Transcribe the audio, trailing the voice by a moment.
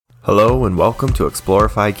Hello and welcome to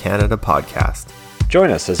Explorify Canada podcast.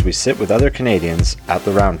 Join us as we sit with other Canadians at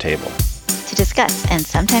the round table to discuss and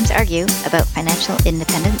sometimes argue about financial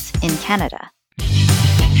independence in Canada.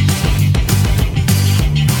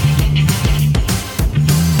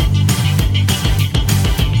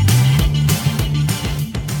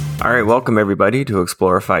 All right, welcome everybody to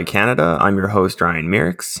Explorify Canada. I'm your host, Ryan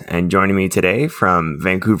Merix, and joining me today from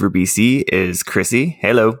Vancouver, BC is Chrissy.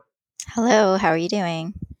 Hello. Hello, how are you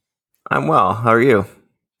doing? I'm well. How are you?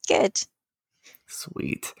 Good.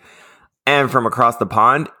 Sweet. And from across the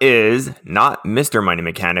pond is not Mr. Money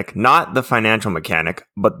Mechanic, not the financial mechanic,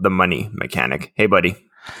 but the money mechanic. Hey, buddy.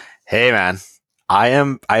 Hey, man.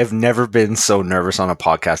 I've never been so nervous on a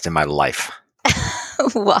podcast in my life.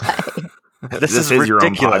 Why? This is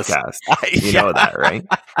ridiculous. Your own podcast. You know that, right?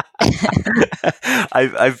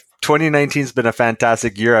 2019's been a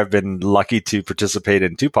fantastic year. I've been lucky to participate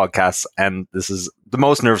in 2 podcasts, and this is the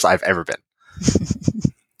most nervous I've ever been.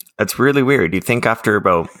 That's really weird. You think after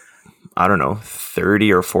about,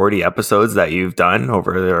 30 or 40 episodes that you've done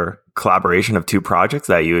over their collaboration of 2 projects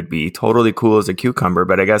that you would be totally cool as a cucumber,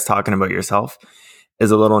 but I guess talking about yourself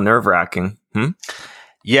is a little nerve-wracking.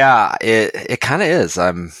 Yeah, it kind of is.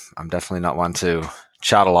 I'm definitely not one to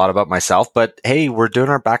chat a lot about myself, but hey, we're doing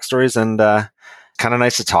our backstories and kind of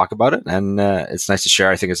nice to talk about it, and it's nice to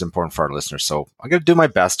share. I think it's important for our listeners. So I'm gonna do my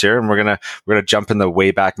best here, and we're gonna jump in the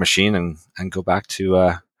Wayback Machine and go back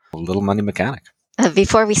to Little Money Mechanic.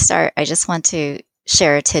 Before we start, I just want to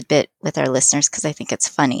share a tidbit with our listeners because I think it's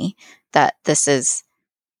funny that this is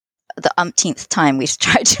the umpteenth time we've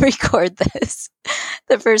tried to record this.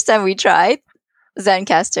 The first time we tried,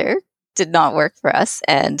 Zencastr did not work for us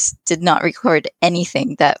and did not record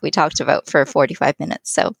anything that we talked about for 45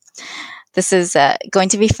 minutes. So this is going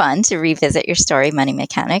to be fun to revisit your story, Money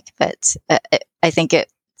Mechanic, but I think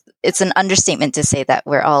it's an understatement to say that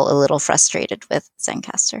we're all a little frustrated with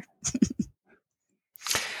Zencastr.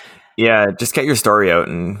 Yeah, just get your story out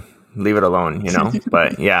and leave it alone,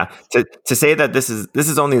 But yeah, to say that this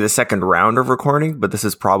is only the second round of recording, but this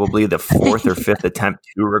is probably the 4th or 5th attempt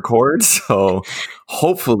to record. So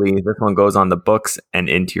hopefully this one goes on the books and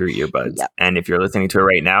into your earbuds. Yep. And if you're listening to it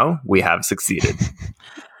right now, we have succeeded.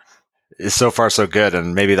 So far, so good.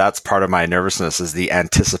 And maybe that's part of my nervousness is the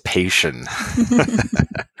anticipation.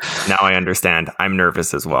 Now I understand. I'm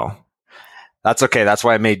nervous as well. That's okay. That's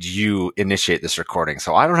why I made you initiate this recording.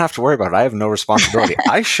 So I don't have to worry about it. I have no responsibility.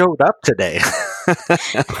 I showed up today.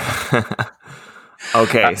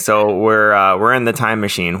 Okay. So we're in the time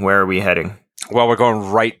machine. Where are we heading? Well, we're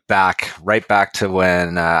going right back to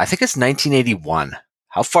when, I think it's 1981.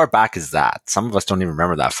 How far back is that? Some of us don't even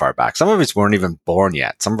remember that far back. Some of us weren't even born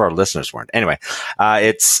yet. Some of our listeners weren't. Anyway,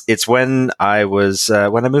 it's when I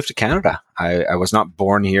moved to Canada. I was not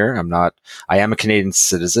born here. I am a Canadian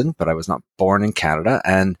citizen, but I was not born in Canada.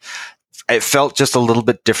 And it felt just a little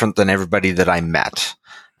bit different than everybody that I met.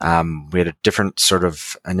 We had a different sort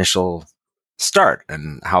of initial start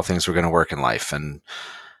and how things were going to work in life. And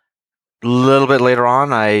a little bit later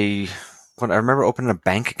on, I remember opening a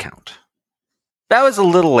bank account. That was a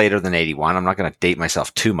little later than 81. I'm not going to date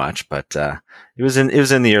myself too much, but it was in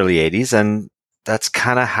the early 80s, and that's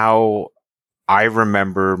kind of how I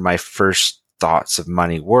remember my first thoughts of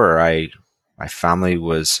money were. My family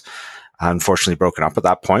was unfortunately broken up at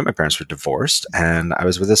that point. My parents were divorced, and I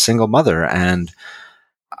was with a single mother, and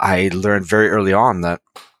I learned very early on that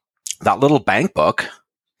little bank book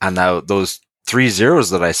and those 3 zeros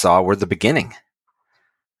that I saw were the beginning,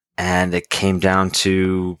 and it came down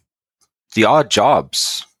to the odd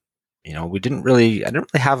jobs. I didn't really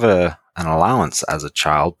have an allowance as a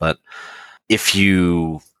child, but if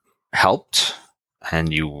you helped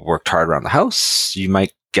and you worked hard around the house, you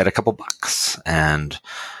might get a couple bucks. And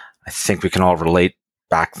I think we can all relate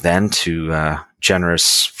back then to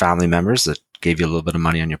generous family members that gave you a little bit of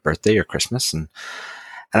money on your birthday or Christmas. And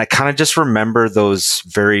I kind of just remember those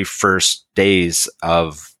very first days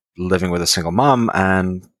of living with a single mom.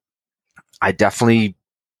 And I definitely,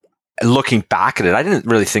 looking back at it, I didn't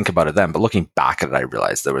really think about it then, but looking back at it, I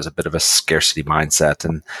realized there was a bit of a scarcity mindset,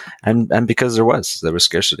 and because there was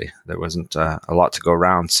scarcity, there wasn't a lot to go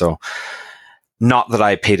around. So, not that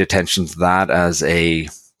I paid attention to that as a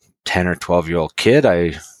 10 or 12-year-old kid.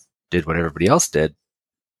 I did what everybody else did,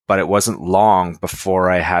 but it wasn't long before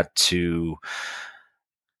I had to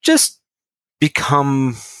just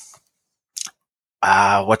become,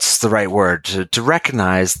 what's the right word? To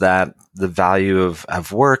recognize that the value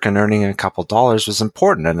of work and earning a couple dollars was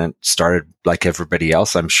important. And it started like everybody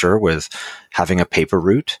else, I'm sure, with having a paper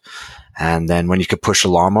route. And then when you could push a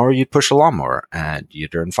lawnmower, you'd push a lawnmower and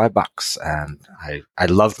you'd earn $5. And I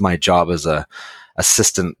loved my job as a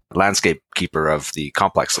assistant landscape keeper of the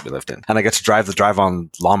complex that we lived in. And I get to drive the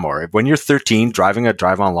drive-on lawnmower. When you're 13, driving a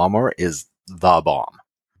drive-on lawnmower is the bomb.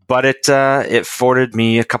 But it afforded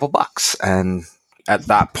me a couple bucks. And at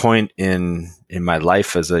that point in my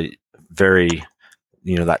life as a very,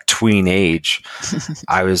 that tween age,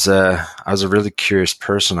 I was a really curious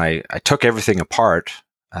person. I took everything apart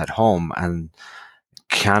at home and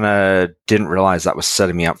kind of didn't realize that was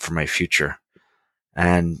setting me up for my future.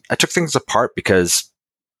 And I took things apart because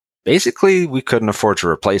basically we couldn't afford to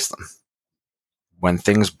replace them. When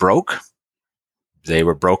things broke, they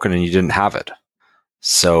were broken and you didn't have it.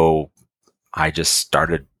 So I just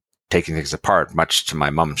started taking things apart, much to my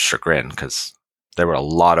mom's chagrin, because there were a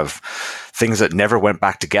lot of things that never went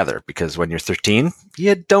back together, because when you're 13,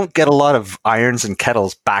 you don't get a lot of irons and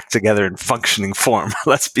kettles back together in functioning form.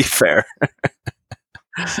 Let's be fair.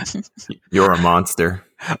 You're a monster.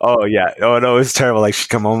 Oh, yeah. Oh, no, it was terrible. Like, she'd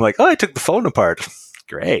come home like, oh, I took the phone apart.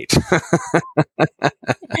 Great.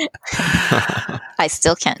 I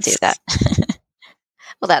still can't do that.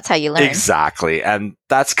 Well, that's how you learn. Exactly. And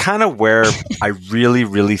that's kind of where I really,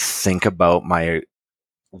 really think about my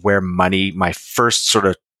first sort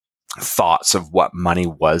of thoughts of what money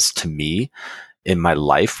was to me in my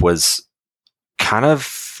life was kind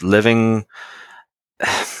of living.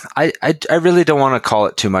 I really don't want to call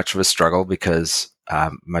it too much of a struggle, because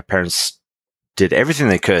my parents did everything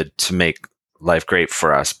they could to make life great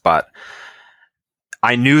for us, but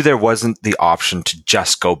I knew there wasn't the option to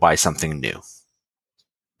just go buy something new.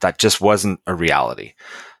 That just wasn't a reality.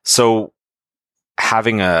 So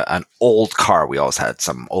having an old car, we always had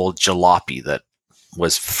some old jalopy that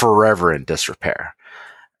was forever in disrepair.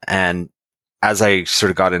 And as I sort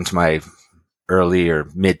of got into my early or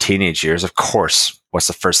mid-teenage years, of course, what's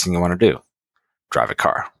the first thing you want to do? Drive a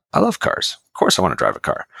car. I love cars. Of course I want to drive a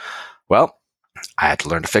car. Well, I had to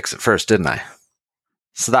learn to fix it first, didn't I?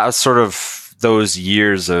 So that was sort of those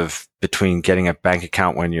years of between getting a bank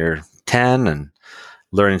account when you're 10 and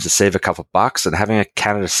learning to save a couple bucks and having a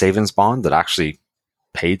Canada Savings bond that actually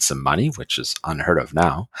paid some money, which is unheard of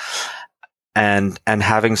now. And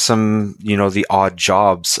having some, the odd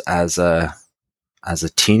jobs as a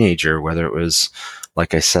teenager, whether it was,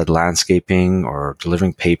 like I said, landscaping or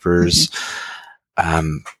delivering papers.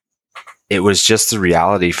 Mm-hmm. It was just the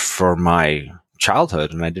reality for my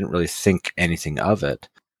childhood, and I didn't really think anything of it,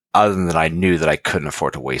 other than that I knew that I couldn't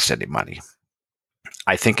afford to waste any money.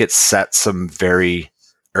 I think it set some very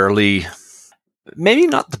early, maybe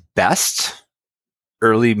not the best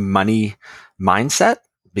early money mindset,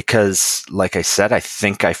 because like I said, I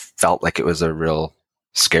think I felt like it was a real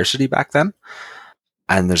scarcity back then.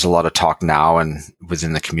 And there's a lot of talk now and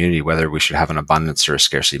within the community whether we should have an abundance or a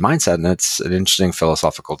scarcity mindset. And it's an interesting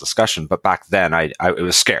philosophical discussion. But back then, it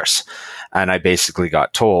was scarce. And I basically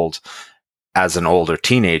got told as an older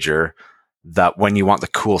teenager that when you want the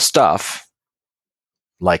cool stuff,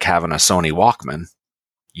 like having a Sony Walkman,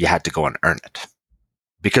 you had to go and earn it,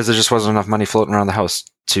 because there just wasn't enough money floating around the house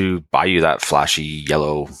to buy you that flashy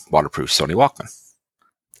yellow waterproof Sony Walkman.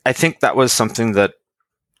 I think that was something that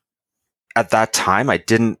at that time I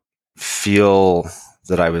didn't feel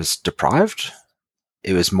that I was deprived.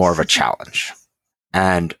 It was more of a challenge.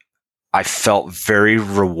 And I felt very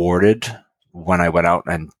rewarded when I went out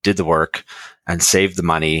and did the work and saved the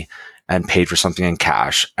money and paid for something in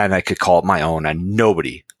cash, and I could call it my own and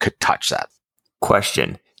nobody could touch that.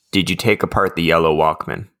 Question. Did you take apart the yellow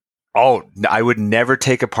Walkman? Oh, I would never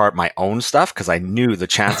take apart my own stuff because I knew the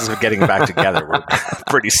chances of getting it back together were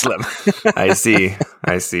pretty slim. I see.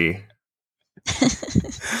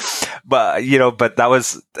 But that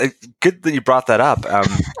was good that you brought that up.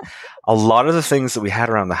 A lot of the things that we had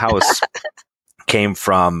around the house came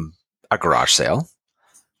from a garage sale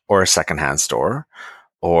or a secondhand store,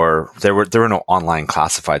 or there were no online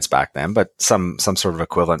classifieds back then, but some sort of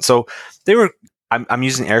equivalent. So they were, I'm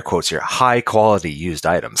using air quotes here, high quality used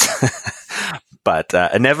items, but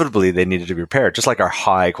inevitably they needed to be repaired, just like our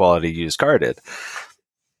high quality used car did.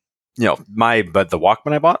 But the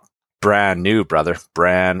Walkman I bought, brand new, brother,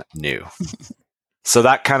 brand new. So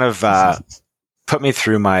that kind of put me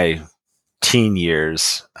through my teen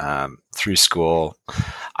years, through school.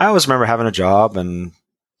 I always remember having a job and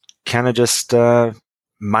kind of just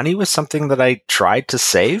money was something that I tried to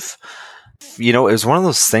save. It was one of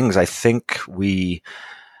those things. I think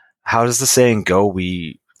how does the saying go?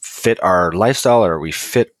 We fit our lifestyle, or we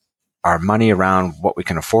fit our money around what we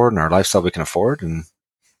can afford and our lifestyle we can afford. And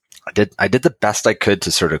I did the best I could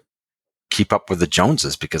to sort of keep up with the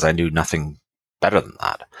Joneses, because I knew nothing better than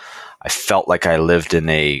that. I felt like I lived in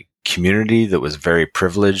a community that was very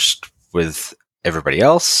privileged with everybody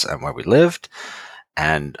else and where we lived.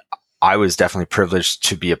 And I was definitely privileged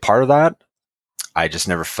to be a part of that. I just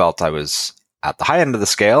never felt I was at the high end of the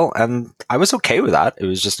scale, and I was okay with that. It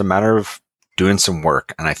was just a matter of doing some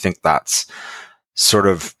work. And I think that's sort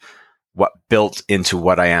of what built into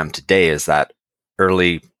what I am today, is that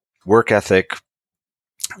early work ethic,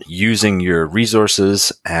 using your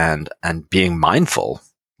resources and being mindful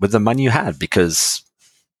with the money you had, because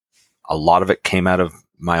a lot of it came out of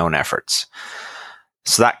my own efforts.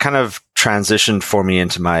 So that kind of transitioned for me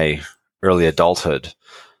into my early adulthood,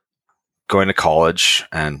 going to college,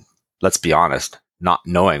 and let's be honest, not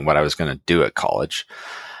knowing what I was going to do at college,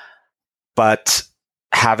 but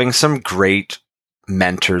having some great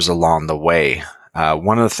mentors along the way.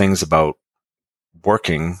 One of the things about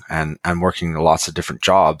working and working lots of different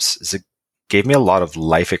jobs is it gave me a lot of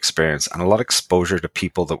life experience and a lot of exposure to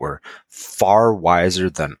people that were far wiser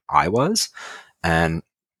than I was, and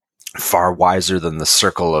far wiser than the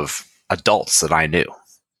circle of adults that I knew.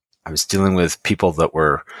 I was dealing with people that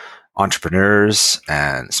were entrepreneurs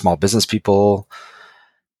and small business people.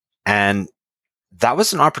 And that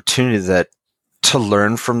was an opportunity to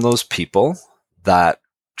learn from those people that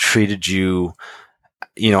treated you,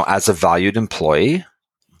 as a valued employee,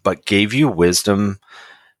 but gave you wisdom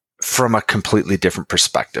from a completely different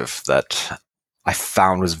perspective that I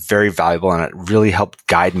found was very valuable, and it really helped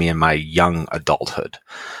guide me in my young adulthood.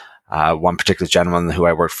 One particular gentleman who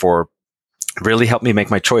I worked for really helped me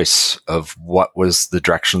make my choice of what was the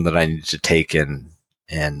direction that I needed to take in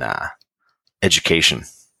education.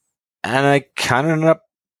 And I kind of ended up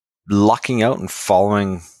lucking out and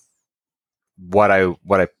following what I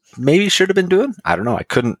maybe should have been doing. I don't know. I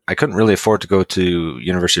couldn't really afford to go to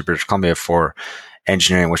University of British Columbia for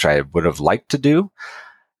engineering, which I would have liked to do.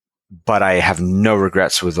 But I have no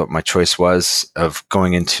regrets with what my choice was of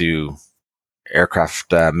going into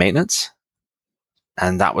aircraft maintenance.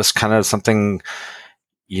 And that was kind of something,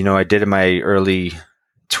 I did in my early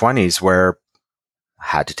 20s, where I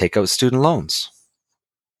had to take out student loans.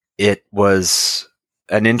 It was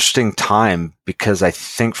an interesting time because I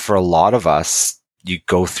think for a lot of us, you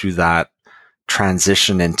go through that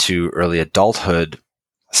transition into early adulthood,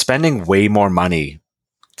 spending way more money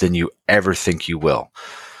than you ever think you will.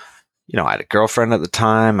 I had a girlfriend at the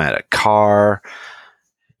time, I had a car,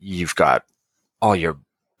 you've got all your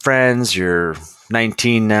friends, you're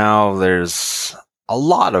 19 now, there's a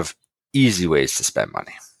lot of easy ways to spend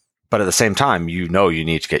money. But at the same time, you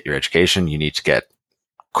need to get your education, you need to get,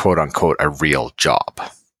 quote unquote, a real job.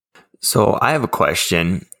 So I have a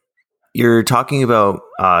question. You're talking about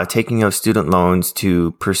taking out student loans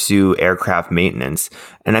to pursue aircraft maintenance.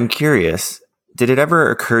 And I'm curious, did it ever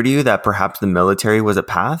occur to you that perhaps the military was a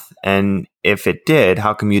path? And if it did,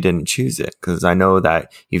 how come you didn't choose it? Because I know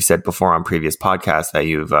that you've said before on previous podcasts that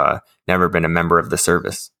you've never been a member of the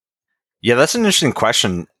service. Yeah, that's an interesting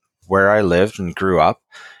question. Where I lived and grew up,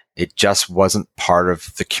 it just wasn't part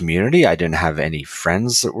of the community. I didn't have any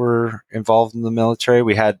friends that were involved in the military.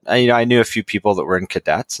 We had, I knew a few people that were in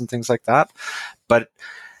cadets and things like that. But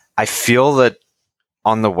I feel that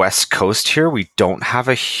on the West Coast here, we don't have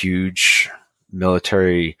a huge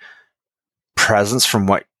military presence from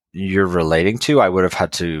what you're relating to. I would have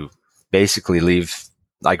had to basically leave.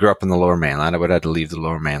 I grew up in the Lower Mainland. I would have had to leave the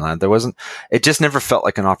Lower Mainland. It just never felt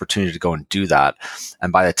like an opportunity to go and do that.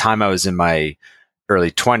 And by the time I was in my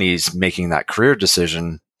early 20s making that career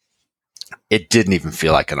decision, it didn't even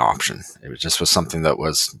feel like an option. It was something that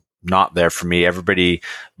was not there for me.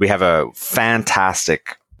 We have a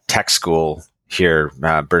fantastic tech school here,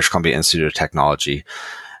 British Columbia Institute of Technology.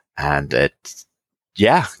 And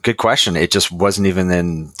good question. It just wasn't even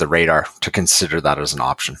in the radar to consider that as an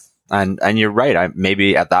option. And you're right.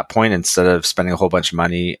 Maybe at that point, instead of spending a whole bunch of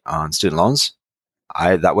money on student loans,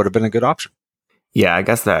 that would have been a good option. Yeah, I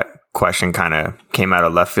guess that question kind of came out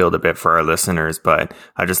of left field a bit for our listeners, but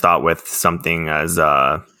I just thought with something as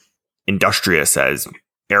industrious as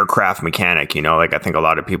aircraft mechanic, I think a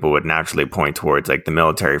lot of people would naturally point towards like the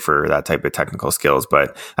military for that type of technical skills.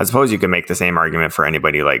 But I suppose you could make the same argument for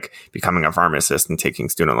anybody like becoming a pharmacist and taking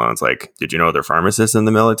student loans. Like, did you know they're pharmacists in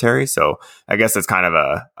the military? So I guess it's kind of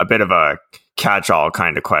a bit of a catch-all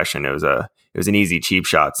kind of question. It was an easy cheap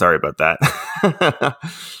shot. Sorry about that.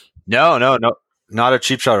 No, not a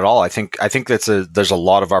cheap shot at all. I think there's a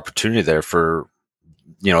lot of opportunity there for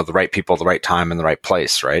the right people, the right time, and the right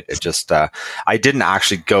place, right? It just, I didn't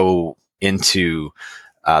actually go into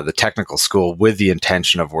the technical school with the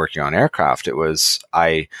intention of working on aircraft.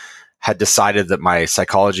 I had decided that my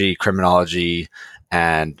psychology, criminology,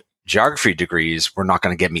 and geography degrees were not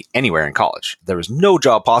going to get me anywhere in college. There was no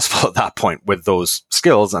job possible at that point with those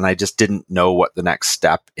skills, and I just didn't know what the next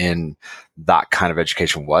step in that kind of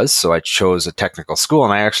education was. So I chose a technical school,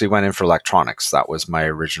 and I actually went in for electronics. That was my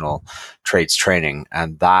original trades training.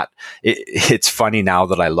 And it's funny now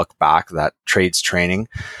that I look back, that trades training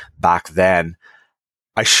back then,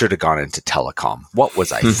 I should have gone into telecom. What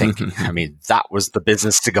was I thinking? I mean, that was the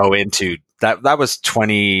business to go into. That was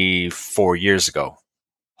 24 years ago.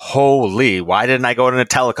 Holy, why didn't I go into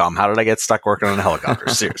telecom? How did I get stuck working on a helicopter?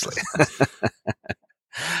 Seriously.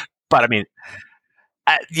 But I mean,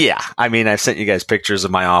 I've sent you guys pictures of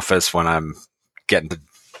my office when I'm getting to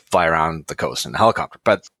fly around the coast in a helicopter,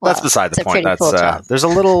 but that's beside the point. Cool there's a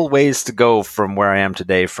little ways to go from where I am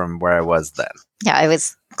today from where I was then. Yeah, I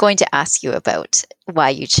was going to ask you about why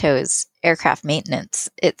you chose aircraft maintenance.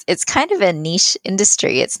 It's kind of a niche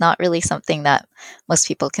industry. It's not really something that most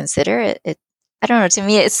people consider. I don't know. To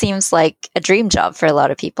me, it seems like a dream job for a lot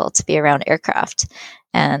of people to be around aircraft.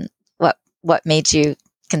 And what made you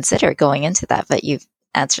consider going into that? But you've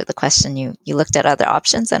answered the question. You looked at other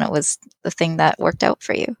options, and it was the thing that worked out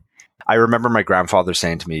for you. I remember my grandfather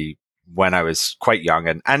saying to me when I was quite young,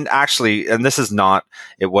 and actually, and this is not,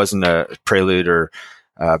 it wasn't a prelude or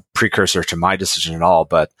a precursor to my decision at all,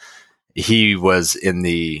 but he was in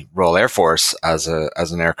the Royal Air Force as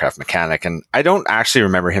an aircraft mechanic. And I don't actually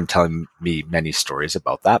remember him telling me many stories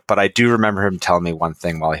about that, but I do remember him telling me one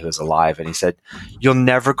thing while he was alive. And he said, "You'll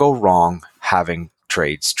never go wrong having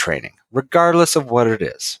trades training, regardless of what it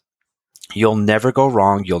is. You'll never go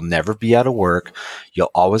wrong. You'll never be out of work.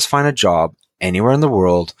 You'll always find a job anywhere in the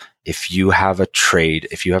world if you have a trade,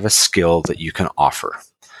 if you have a skill that you can offer."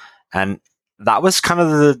 And that was kind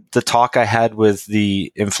of the talk I had with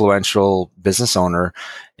the influential business owner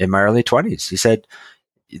in my early 20s. He said,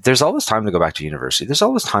 there's always time to go back to university. There's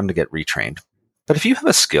always time to get retrained. But if you have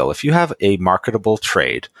a skill, if you have a marketable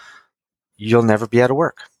trade, you'll never be out of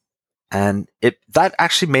work. And that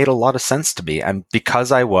actually made a lot of sense to me. And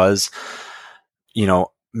because I was,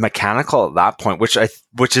 mechanical at that point, which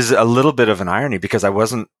is a little bit of an irony because I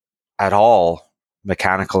wasn't at all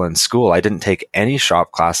mechanical in school. I didn't take any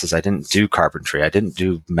shop classes. I didn't do carpentry. I didn't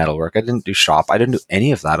do metalwork. I didn't do shop. I didn't do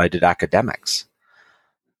any of that. I did academics.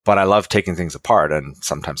 But I love taking things apart and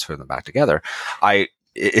sometimes putting them back together.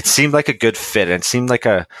 It seemed like a good fit. It seemed like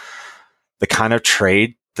the kind of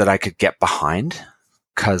trade that I could get behind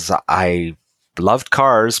because I loved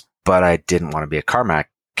cars, but I didn't want to be a car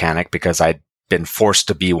mechanic because I'd been forced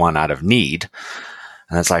to be one out of need.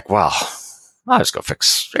 And it's like, well, I'll just go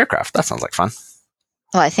fix aircraft. That sounds like fun.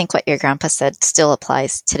 Well, I think what your grandpa said still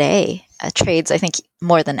applies today. Trades, I think,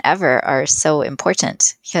 more than ever are so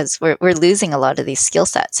important because we're losing a lot of these skill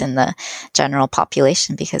sets in the general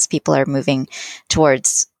population because people are moving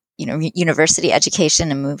towards, university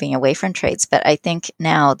education and moving away from trades. But I think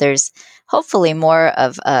now there's hopefully more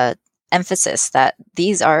of a emphasis that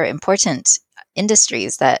these are important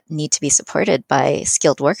industries that need to be supported by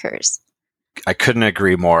skilled workers. I couldn't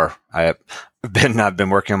agree more. I've been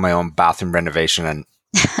working on my own bathroom renovation, and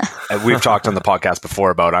we've talked on the podcast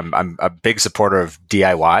before about I'm a big supporter of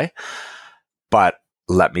DIY, but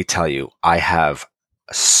let me tell you, I have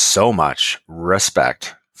so much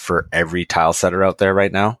respect for every tile setter out there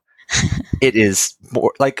right now. It is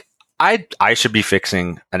more like I should be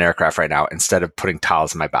fixing an aircraft right now instead of putting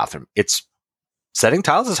tiles in my bathroom. Setting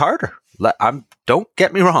tiles is harder. Don't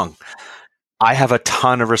get me wrong. I have a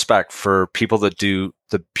ton of respect for people that do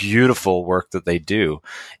the beautiful work that they do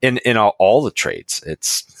in all the trades.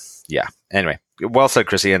 Anyway, well said,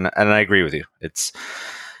 Chrissy. And I agree with you.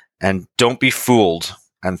 And don't be fooled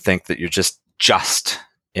and think that you're just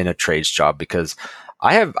in a trades job because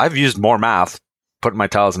I've used more math putting my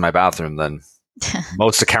tiles in my bathroom than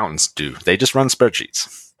most accountants do. They just run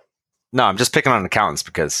spreadsheets. No, I'm just picking on accountants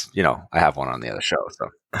because, I have one on the other show.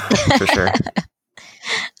 So for sure.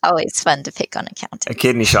 Always fun to pick on accounting. A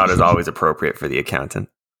kidney shot is always appropriate for the accountant.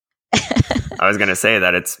 I was going to say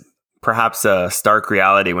that it's perhaps a stark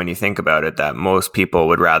reality when you think about it that most people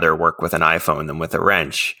would rather work with an iPhone than with a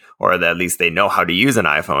wrench, or that at least they know how to use an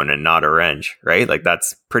iPhone and not a wrench, right? Like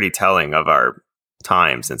that's pretty telling of our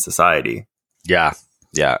times in society. Yeah.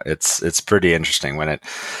 It's pretty interesting when it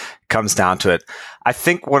comes down to it. I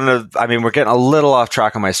think we're getting a little off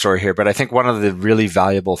track on my story here, but I think one of the really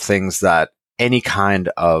valuable things that any kind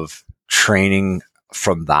of training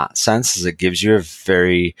from that sense is it gives you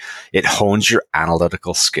it hones your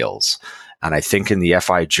analytical skills. And I think in the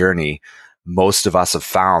FI journey, most of us have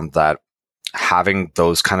found that having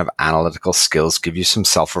those kind of analytical skills give you some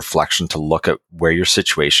self-reflection to look at where your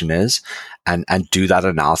situation is and do that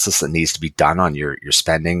analysis that needs to be done on your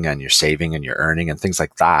spending and your saving and your earning and things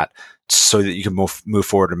like that, so that you can move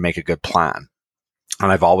forward and make a good plan.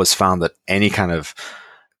 And I've always found that any kind of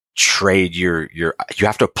trade, you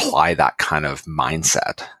have to apply that kind of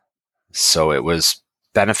mindset. So it was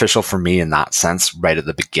beneficial for me in that sense right at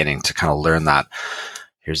the beginning to kind of learn that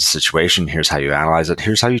here's the situation, here's how you analyze it,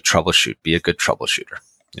 here's how you troubleshoot, be a good troubleshooter.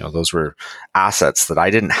 Those were assets that I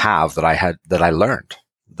didn't have that I learned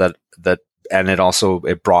and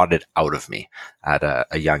it brought it out of me at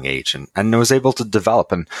a young age and was able to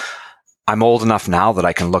develop. And I'm old enough now that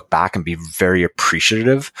I can look back and be very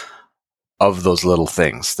appreciative of those little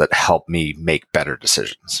things that help me make better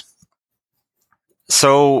decisions.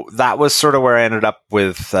 So that was sort of where I ended up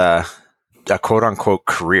with a quote unquote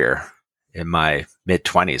career in my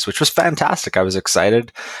mid-20s, which was fantastic. I was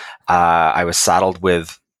excited. I was saddled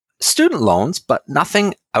with student loans, but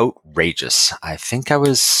nothing outrageous. I think I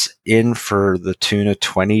was in for the tune of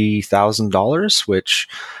 $20,000, which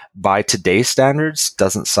by today's standards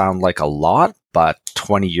doesn't sound like a lot, but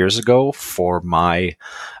 20 years ago for my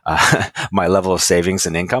my level of savings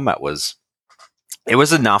and income, it was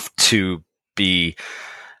enough to be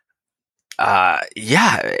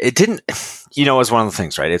it didn't, it was one of the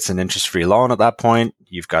things, right? It's an interest-free loan at that point.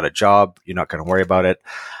 You've got a job. You're not going to worry about it.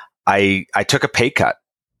 I took a pay cut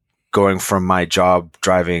going from my job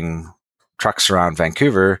driving trucks around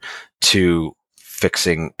Vancouver to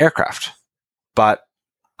fixing aircraft. But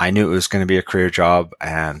I knew it was going to be a career job,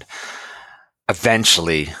 and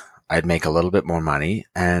eventually I'd make a little bit more money.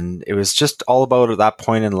 And it was just all about, at that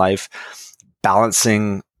point in life,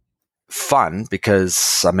 balancing fun,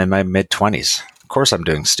 because I'm in my mid-20s. Of course, I'm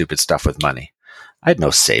doing stupid stuff with money. I had no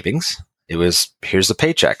savings. It was, here's the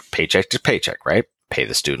paycheck to paycheck, right? Pay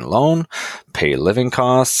the student loan, pay your living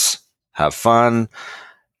costs, have fun.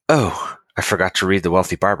 Oh, I forgot to read The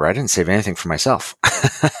Wealthy Barber. I didn't save anything for myself.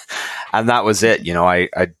 And that was it.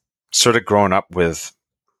 I'd sort of grown up with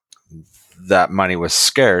that money was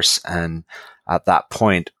scarce. And at that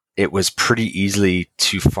point, it was pretty easily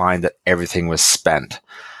to find that everything was spent.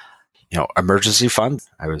 Emergency fund.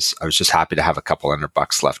 I was just happy to have a couple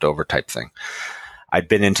 $100 left over type thing. I'd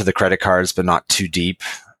been into the credit cards, but not too deep.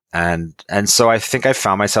 And so I think I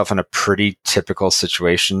found myself in a pretty typical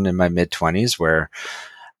situation in my mid-20s where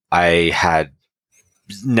I had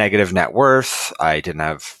negative net worth. I had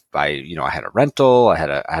a rental. I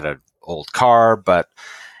had an old car, but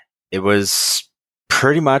it was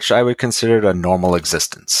pretty much, I would consider it a normal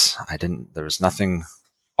existence. There was nothing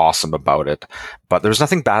awesome about it, but there was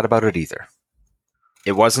nothing bad about it either.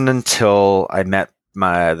 It wasn't until I met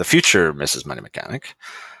the future Mrs. Money Mechanic,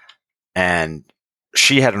 and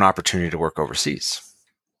she had an opportunity to work overseas.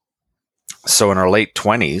 So in our late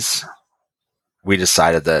 20s, we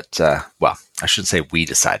decided that, I shouldn't say we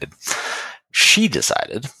decided. She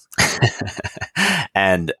decided.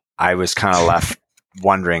 And I was kind of left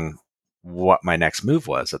wondering what my next move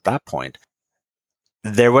was at that point.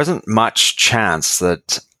 There wasn't much chance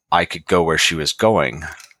that I could go where she was going,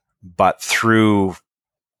 but through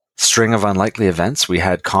string of unlikely events, we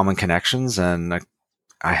had common connections and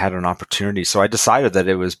I had an opportunity. So I decided that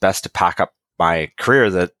it was best to pack up my career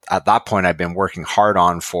that at that point I'd been working hard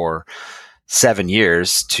on for 7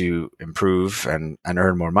 years to improve and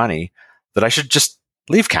earn more money, that I should just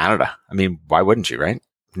leave Canada. I mean, why wouldn't you, right?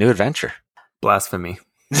 New adventure. Blasphemy.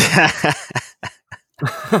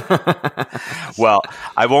 Well,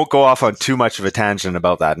 I won't go off on too much of a tangent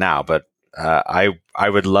about that now, but I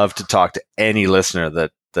would love to talk to any listener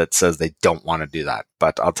that says they don't want to do that.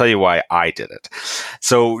 But I'll tell you why I did it.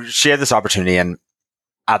 So she had this opportunity, and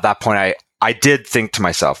at that point, I did think to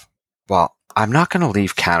myself, well, I'm not going to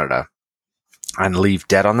leave Canada and leave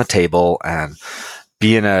debt on the table and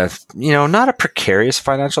be in a, not a precarious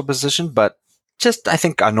financial position, but just, I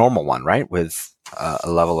think, a normal one, right? With a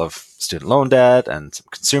level of student loan debt and some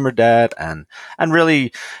consumer debt and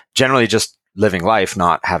really generally just living life,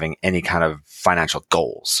 not having any kind of financial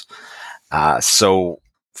goals. So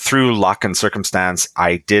through luck and circumstance,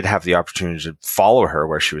 I did have the opportunity to follow her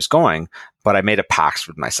where she was going, but I made a pact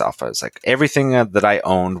with myself. I was like, everything that I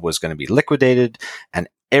owned was going to be liquidated, and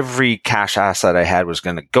every cash asset I had was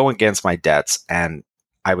going to go against my debts. And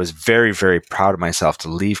I was very, very proud of myself to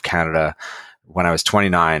leave Canada when I was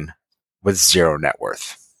 29 with zero net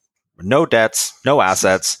worth. No debts, no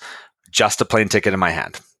assets, just a plane ticket in my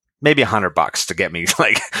hand. Maybe $100 to get me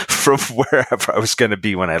from wherever I was going to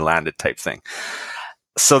be when I landed type thing.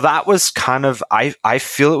 So that was kind of, I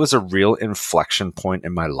feel it was a real inflection point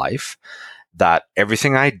in my life, that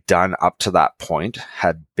everything I'd done up to that point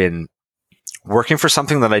had been working for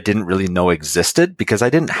something that I didn't really know existed because I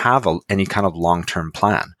didn't have any kind of long-term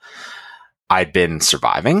plan. I'd been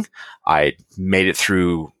surviving. I made it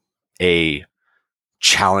through a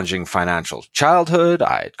challenging financial childhood.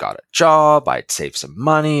 I'd got a job. I'd saved some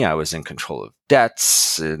money. I was in control of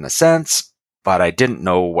debts in a sense, but I didn't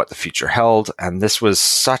know what the future held. And this was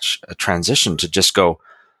such a transition to just go,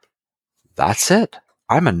 that's it.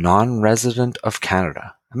 I'm a non-resident of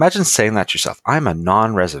Canada. Imagine saying that to yourself. I'm a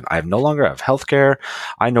non-resident. I no longer have healthcare.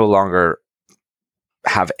 I no longer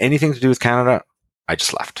have anything to do with Canada. I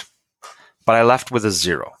just left. But I left with a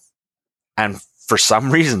zero. And for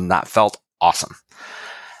some reason, that felt awesome.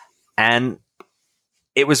 And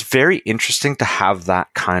it was very interesting to have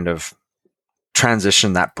that kind of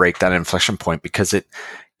transition, that break, that inflection point, because it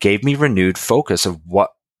gave me renewed focus of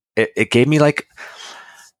what it gave me, like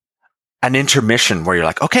an intermission where you're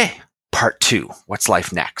like, okay, part 2, what's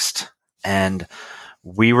life next? And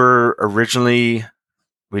we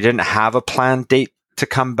didn't have a planned date to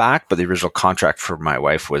come back, but the original contract for my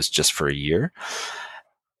wife was just for a year.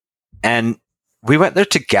 And we went there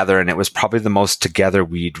together, and it was probably the most together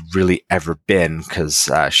we'd really ever been because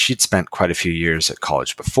she'd spent quite a few years at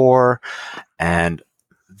college before. And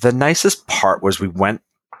the nicest part was we went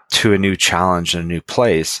to a new challenge in a new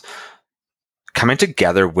place, coming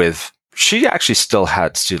together with, she actually still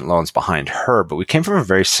had student loans behind her, but we came from a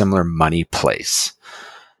very similar money place.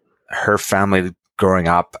 Her family growing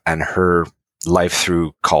up and her life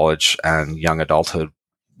through college and young adulthood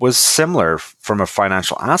was similar from a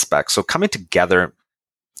financial aspect. So coming together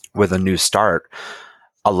with a new start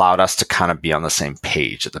allowed us to kind of be on the same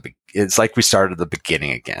page it's like we started at the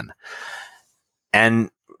beginning again. And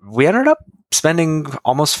we ended up spending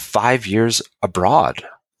almost 5 years abroad.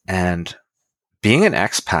 And being an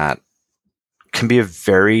expat can be a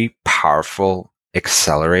very powerful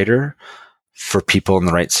accelerator for people in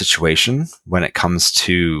the right situation when it comes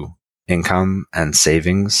to income and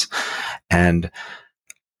savings. And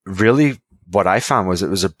really what I found was it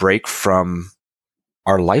was a break from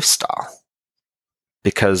our lifestyle,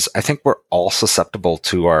 because I think we're all susceptible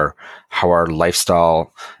to how our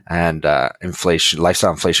lifestyle and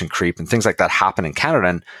lifestyle inflation creep and things like that happen in Canada.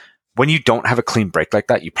 And when you don't have a clean break like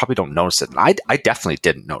that, you probably don't notice it. And I definitely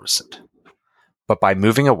didn't notice it. But by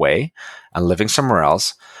moving away and living somewhere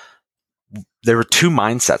else, there were 2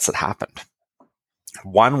 mindsets that happened.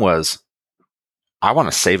 One was, I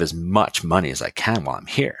want to save as much money as I can while I'm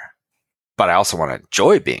here, but I also want to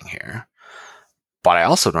enjoy being here. But I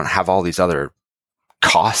also don't have all these other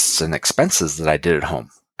costs and expenses that I did at home.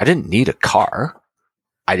 I didn't need a car.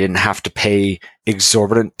 I didn't have to pay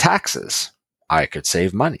exorbitant taxes. I could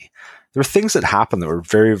save money. There were things that happened that were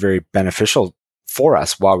very, very beneficial for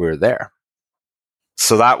us while we were there.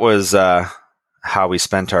 So that was how we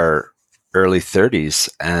spent our early 30s,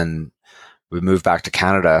 and we moved back to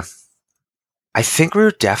Canada. I think we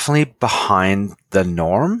were definitely behind the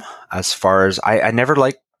norm as far as I never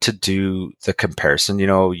liked to do the comparison. You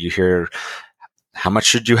know, you hear, how much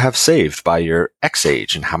should you have saved by your X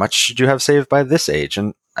age and how much should you have saved by this age?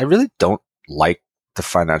 And I really don't like the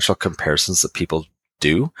financial comparisons that people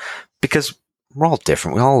do, because we're all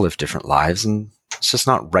different. We all live different lives, and it's just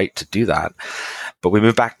not right to do that. But we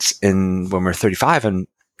moved back when we were 35, and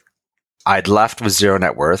I'd left with zero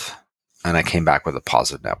net worth, and I came back with a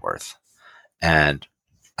positive net worth. And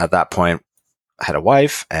at that point, I had a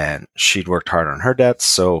wife, and she'd worked hard on her debts.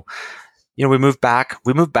 So, you know, we moved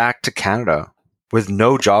back to Canada with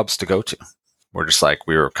no jobs to go to. We're just like,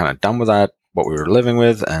 we were kind of done with that, what we were living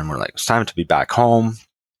with. And we're like, it's time to be back home.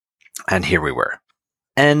 And here we were.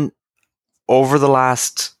 And over the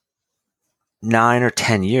last 9 or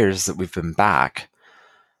 10 years that we've been back,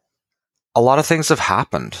 a lot of things have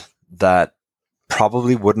happened that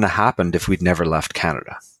probably wouldn't have happened if we'd never left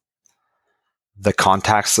Canada. The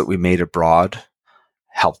contacts that we made abroad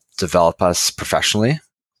helped develop us professionally.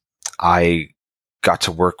 I got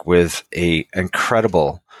to work with an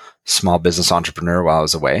incredible small business entrepreneur while I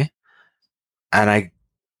was away. And I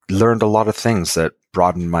learned a lot of things that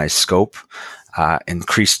broadened my scope,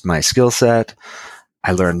 increased my skill set.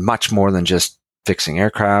 I learned much more than just fixing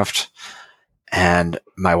aircraft. And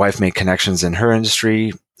my wife made connections in her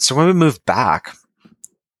industry. So when we moved back,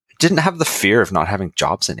 didn't have the fear of not having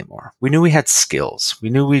jobs anymore. We knew we had skills.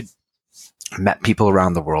 We knew we'd met people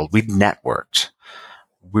around the world. We'd networked.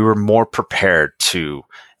 We were more prepared to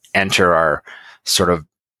enter our sort of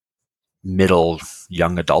middle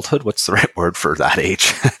young adulthood. What's the right word for that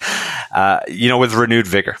age? With renewed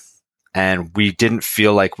vigor. And we didn't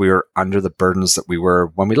feel like we were under the burdens that we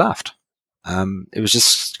were when we left. It was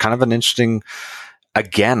just kind of an interesting,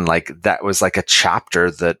 again, like that was like a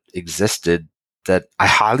chapter that existed that I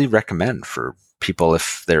highly recommend for people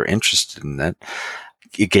if they're interested in it.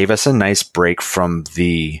 It gave us a nice break from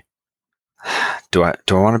the, do I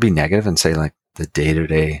want to be negative and say like the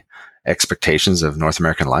day-to-day expectations of North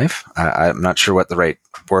American life? I'm not sure what the right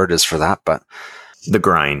word is for that, but the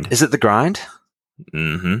grind. Is it the grind?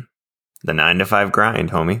 Mm-hmm. The 9 to 5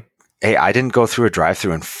 grind, homie. Hey, I didn't go through a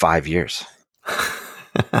drive-through in 5 years.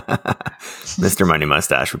 Mr. Money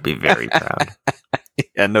Mustache would be very proud.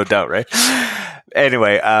 Yeah, no doubt, right?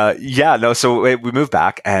 Anyway, so we moved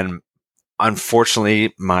back, and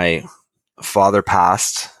unfortunately, my father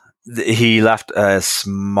passed. He left a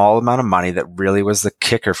small amount of money that really was the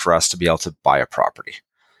kicker for us to be able to buy a property.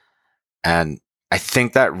 And I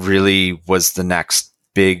think that really was the next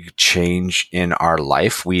big change in our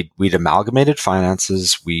life. We'd amalgamated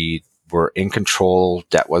finances. We were in control.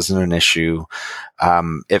 Debt wasn't an issue.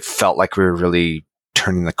 It felt like we were really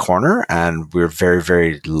turning the corner, and we were very,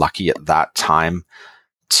 very lucky at that time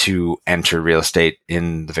to enter real estate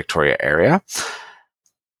in the Victoria area.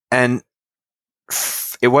 And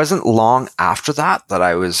it wasn't long after that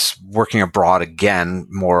I was working abroad again,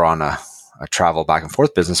 more on a travel back and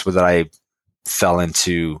forth business, that I fell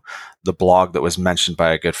into the blog that was mentioned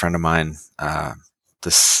by a good friend of mine.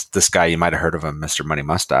 This guy, you might have heard of him, Mr. Money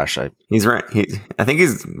Mustache. I think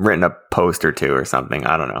he's written a post or two or something.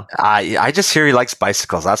 I don't know. I just hear he likes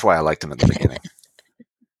bicycles. That's why I liked him at the beginning.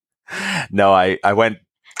 No, I went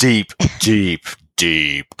deep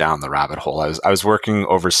down the rabbit hole. I was working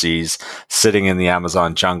overseas, sitting in the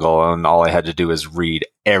Amazon jungle, and all I had to do was read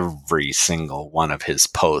every single one of his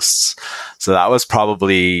posts. So that was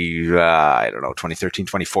probably, 2013,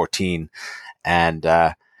 2014. And,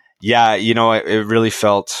 it really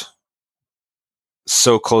felt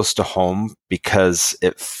so close to home because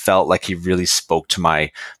it felt like he really spoke to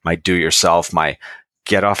my do-it-yourself, my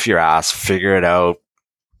get off your ass, figure it out,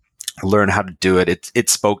 learn how to do it. It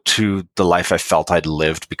spoke to the life I felt I'd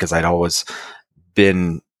lived because I'd always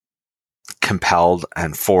been compelled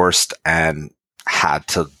and forced and had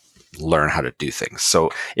to learn how to do things.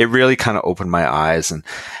 So it really kind of opened my eyes, and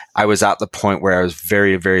I was at the point where I was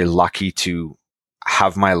very, very lucky to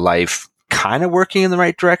have my life kind of working in the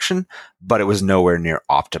right direction, but it was nowhere near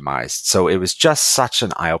optimized. So it was just such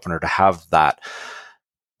an eye-opener to have that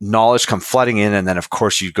knowledge come flooding in. And then of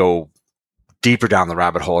course you go deeper down the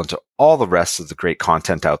rabbit hole into all the rest of the great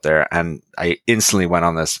content out there. And I instantly went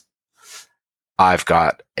on this, I've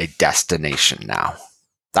got a destination now.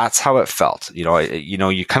 That's how it felt.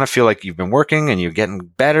 You kind of feel like you've been working and you're getting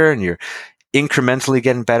better and you're incrementally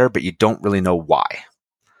getting better, but you don't really know why.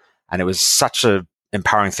 And it was such a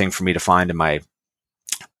empowering thing for me to find in my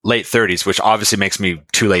late 30s, which obviously makes me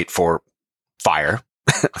too late for FIRE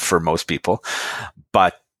for most people.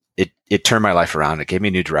 But it turned my life around. It gave me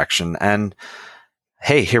a new direction. And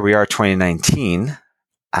hey, here we are, 2019.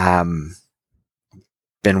 Been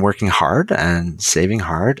working hard and saving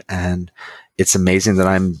hard. And it's amazing that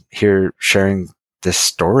I'm here sharing this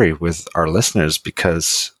story with our listeners,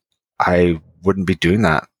 because I wouldn't be doing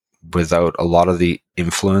that without a lot of the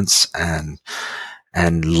influence and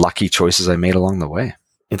lucky choices I made along the way.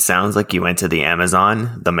 It sounds like you went to the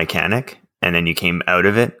Amazon, the mechanic, and then you came out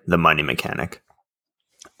of it, the money mechanic.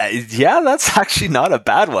 Yeah, that's actually not a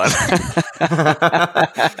bad one.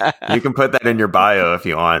 You can put that in your bio if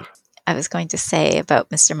you want. I was going to say about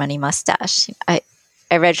Mr. Money Mustache. I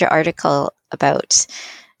read your article about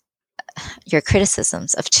your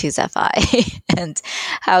criticisms of Choose FI and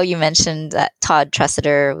how you mentioned that Todd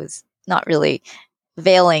Tressiter was not really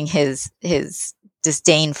veiling his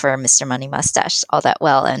disdain for Mr. Money Mustache all that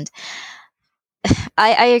well. And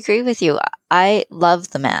I agree with you. I love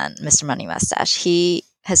the man, Mr. Money Mustache. He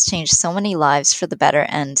has changed so many lives for the better.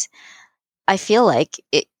 And I feel like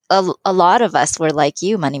a lot of us were like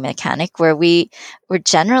you, Money Mechanic, where we were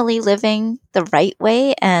generally living the right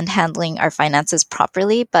way and handling our finances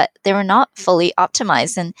properly, but they were not fully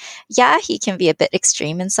optimized. And yeah, he can be a bit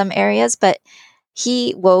extreme in some areas, but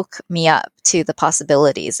he woke me up to the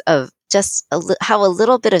possibilities of just how a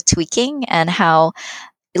little bit of tweaking and how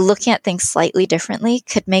looking at things slightly differently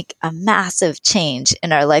could make a massive change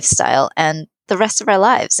in our lifestyle and the rest of our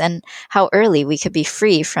lives, and how early we could be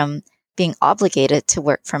free from being obligated to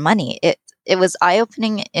work for money. It was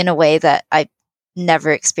eye-opening in a way that I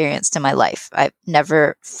never experienced in my life. I've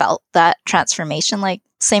never felt that transformation, like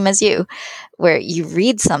same as you, where you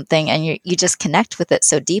read something and you just connect with it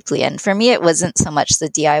so deeply. And for me, it wasn't so much the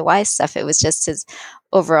DIY stuff. It was just his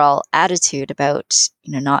overall attitude about,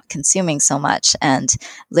 not consuming so much and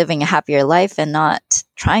living a happier life and not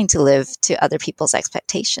trying to live to other people's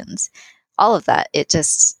expectations. All of that, it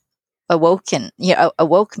just awoke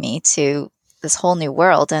me to this whole new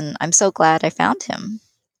world. And I'm so glad I found him.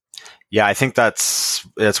 Yeah, I think that's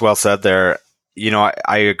well said there.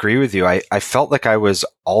 I agree with you. I felt like I was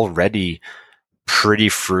already pretty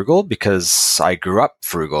frugal because I grew up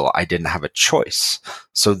frugal. I didn't have a choice.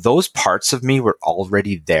 So those parts of me were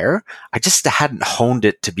already there. I just hadn't honed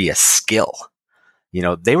it to be a skill.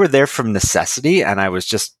 They were there from necessity, and I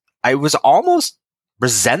was almost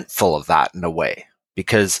resentful of that in a way,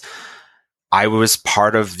 because I was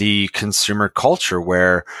part of the consumer culture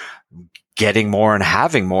where getting more and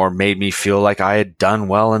having more made me feel like I had done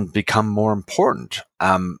well and become more important.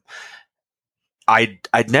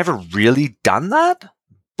 I'd never really done that,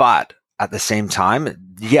 but at the same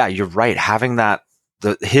time, yeah, you're right. Having that,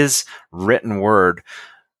 his written word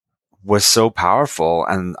was so powerful,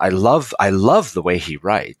 and I love the way he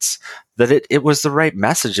writes, that it was the right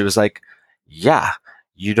message. It was like, yeah,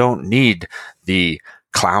 you don't need the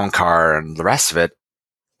clown car and the rest of it.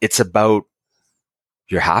 It's about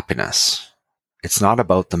your happiness. It's not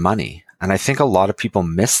about the money. And I think a lot of people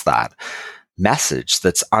miss that message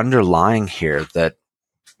that's underlying here that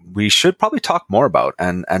we should probably talk more about.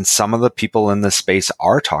 And some of the people in this space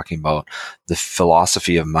are talking about the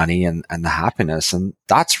philosophy of money and the happiness. And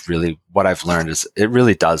that's really what I've learned, is it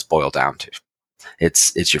really does boil down to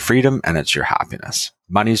it's your freedom and it's your happiness.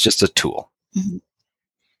 Money is just a tool. Mm-hmm.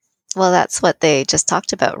 Well, that's what they just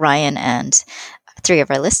talked about. Ryan and 3 of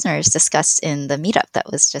our listeners discussed in the meetup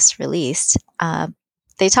that was just released.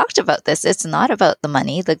 They talked about this. It's not about the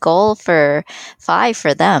money. The goal for 5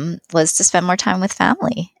 for them was to spend more time with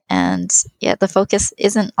family. And yeah, the focus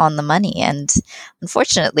isn't on the money. And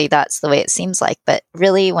unfortunately, that's the way it seems like. But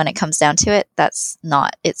really, when it comes down to it, that's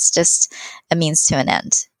not. It's just a means to an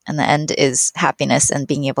end. And the end is happiness and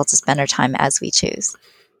being able to spend our time as we choose.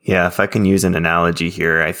 Yeah, if I can use an analogy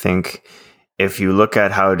here, I think if you look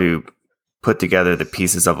at how to put together the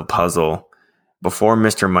pieces of a puzzle, before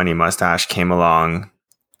Mr. Money Mustache came along,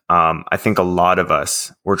 I think a lot of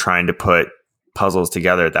us were trying to put puzzles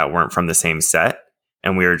together that weren't from the same set,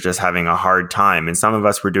 and we were just having a hard time. And some of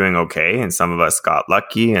us were doing okay, and some of us got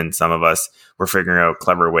lucky, and some of us were figuring out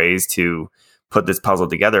clever ways to put this puzzle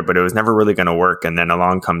together, but it was never really going to work. And then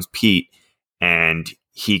along comes Pete, and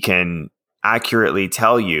he can accurately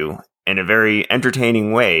tell you in a very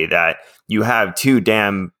entertaining way that you have 2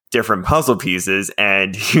 damn different puzzle pieces,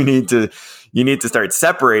 and you need to start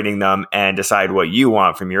separating them and decide what you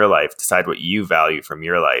want from your life, decide what you value from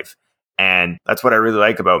your life. And that's what I really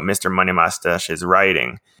like about Mr. Money Mustache's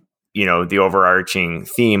writing. The overarching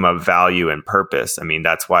theme of value and purpose. I mean,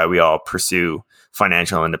 that's why we all pursue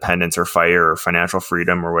financial independence or FIRE or financial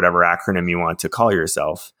freedom or whatever acronym you want to call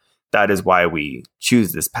yourself. That is why we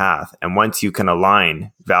choose this path. And once you can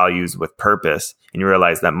align values with purpose and you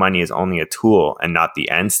realize that money is only a tool and not the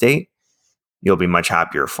end state, you'll be much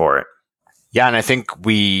happier for it. Yeah, and I think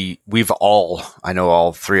we've all, I know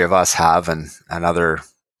all 3 of us have, and other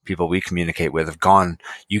people we communicate with have gone,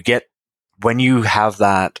 when you have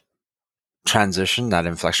that transition, that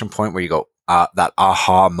inflection point where you go, that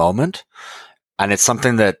aha moment, and it's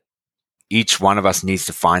something that each one of us needs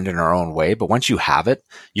to find in our own way. But once you have it,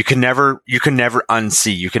 you can never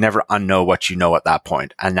unsee, you can never unknow what you know at that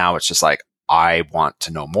point. And now it's just like, I want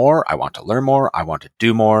to know more. I want to learn more. I want to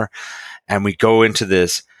do more. And we go into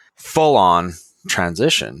this full on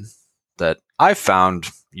transition that I've found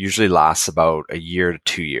usually lasts about a year to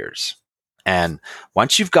 2 years. And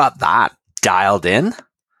once you've got that dialed in,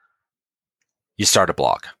 you start a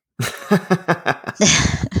blog.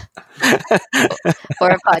 Or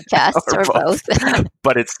a podcast or both.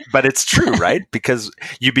 but it's true, right? Because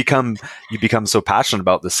you become so passionate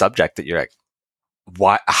about the subject that you're like,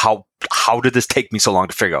 why, how did this take me so long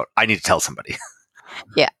to figure out? I need to tell somebody.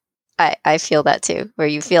 Yeah. I feel that too, where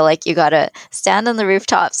you feel like you got to stand on the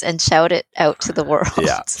rooftops and shout it out to the world.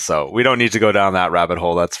 Yeah. So we don't need to go down that rabbit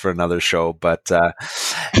hole. That's for another show. But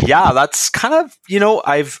yeah, that's kind of,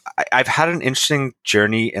 I've had an interesting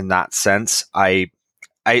journey in that sense. I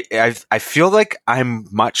feel like I'm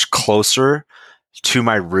much closer to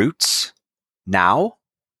my roots now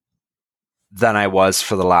than I was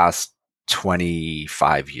for the last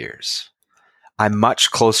 25 years. I'm much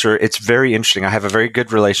closer. It's very interesting. I have a very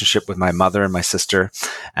good relationship with my mother and my sister,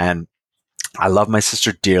 and I love my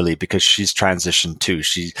sister dearly because she's transitioned too.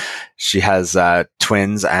 She has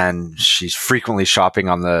twins, and she's frequently shopping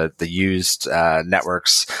on the used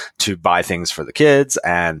networks to buy things for the kids.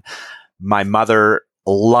 And my mother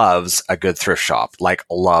loves a good thrift shop, like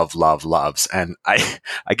loves. And I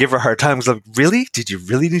give her a hard time because I'm like, really? Did you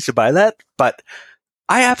really need to buy that? But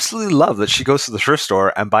I absolutely love that she goes to the thrift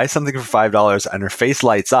store and buys something for $5 and her face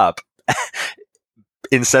lights up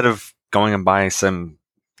instead of going and buying some,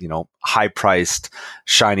 high priced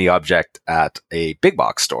shiny object at a big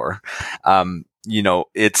box store.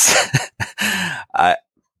 It's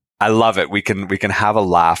I love it. We can have a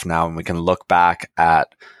laugh now, and we can look back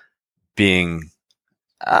at being,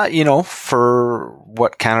 for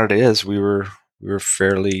what Canada is, we were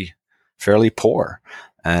fairly poor,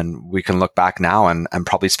 and we can look back now and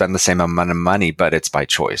probably spend the same amount of money, but it's by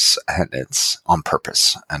choice and it's on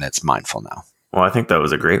purpose and it's mindful now. Well, I think that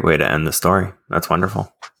was a great way to end the story. That's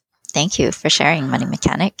wonderful. Thank you for sharing, Money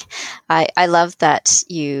Mechanic. I love that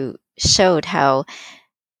you showed how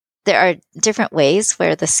there are different ways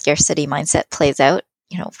where the scarcity mindset plays out,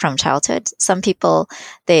 from childhood. Some people,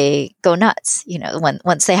 they go nuts,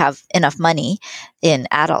 once they have enough money in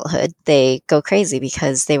adulthood, they go crazy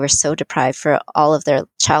because they were so deprived for all of their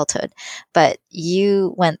childhood. But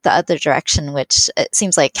you went the other direction, which it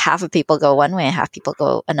seems like half of people go one way and half people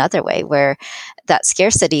go another way, where that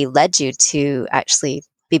scarcity led you to actually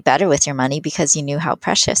be better with your money because you knew how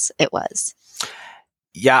precious it was.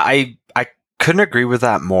 Yeah, I couldn't agree with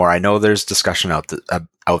that more. I know there's discussion out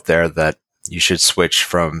there that you should switch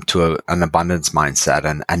to an abundance mindset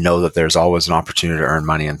and know that there's always an opportunity to earn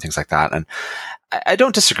money and things like that. And I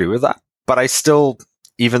don't disagree with that, but I still,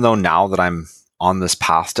 even though now that I'm on this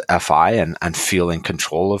path to FI and feeling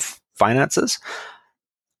control of finances,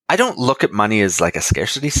 I don't look at money as like a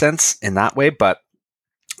scarcity sense in that way, but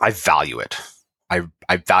I value it. I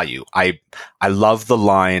love the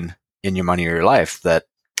line in Your Money or Your Life that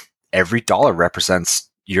every dollar represents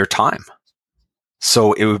your time.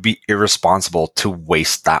 So it would be irresponsible to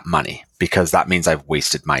waste that money because that means I've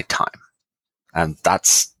wasted my time. And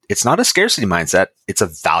it's not a scarcity mindset. It's a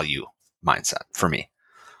value mindset for me.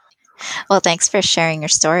 Well, thanks for sharing your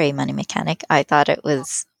story, Money Mechanic. I thought it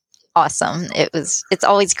was awesome. It's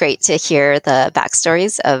always great to hear the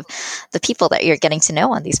backstories of the people that you're getting to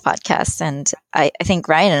know on these podcasts. And I think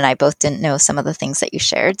Ryan and I both didn't know some of the things that you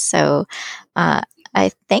shared. So I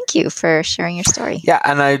thank you for sharing your story. Yeah,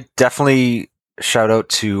 and I definitely shout out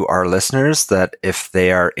to our listeners that if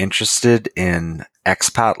they are interested in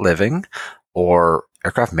expat living or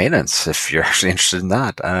aircraft maintenance, if you're actually interested in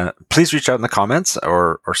that, please reach out in the comments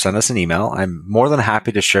or send us an email. I'm more than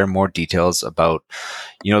happy to share more details about,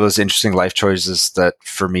 those interesting life choices that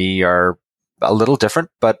for me are a little different,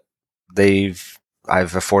 but I've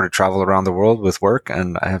afforded travel around the world with work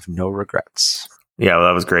and I have no regrets. Yeah, well,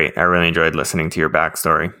 that was great. I really enjoyed listening to your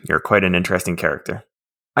backstory. You're quite an interesting character.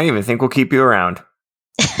 I even think we'll keep you around.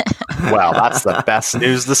 Well, that's the best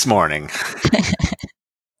news this morning.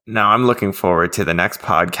 Now, I'm looking forward to the next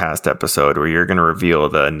podcast episode where you're going to reveal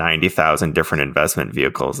the 90,000 different investment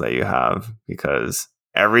vehicles that you have. Because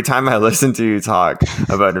every time I listen to you talk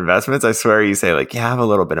about investments, I swear you say like, yeah, I have a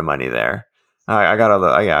little bit of money there. I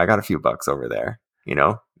got a few bucks over there.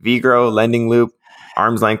 Vigro, Lending Loop,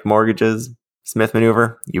 Arm's Length Mortgages, Smith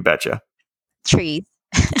Maneuver, you betcha. Trees.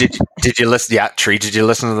 Did you listen? Yeah, Tree. Did you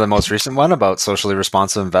listen to the most recent one about socially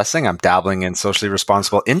responsible investing? I'm dabbling in socially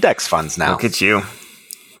responsible index funds now. Look at you,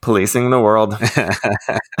 policing the world.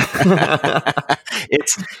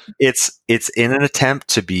 It's in an attempt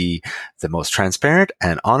to be the most transparent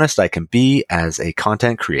and honest I can be as a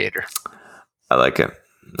content creator. I like it.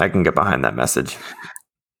 I can get behind that message.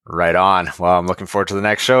 Right on. Well, I'm looking forward to the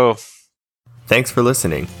next show. Thanks for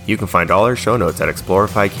listening. You can find all our show notes at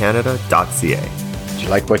explorifycanada.ca. Do you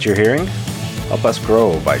like what you're hearing? Help us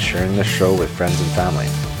grow by sharing this show with friends and family.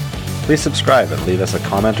 Please subscribe and leave us a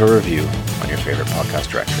comment or review on your favorite podcast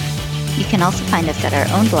directory. You can also find us at our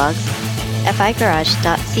own blogs,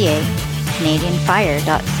 figarage.ca,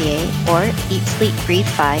 canadianfire.ca, or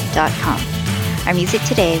eatsleepbreathefy.com. Our music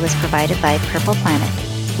today was provided by Purple Planet.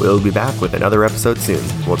 We'll be back with another episode soon.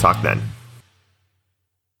 We'll talk then.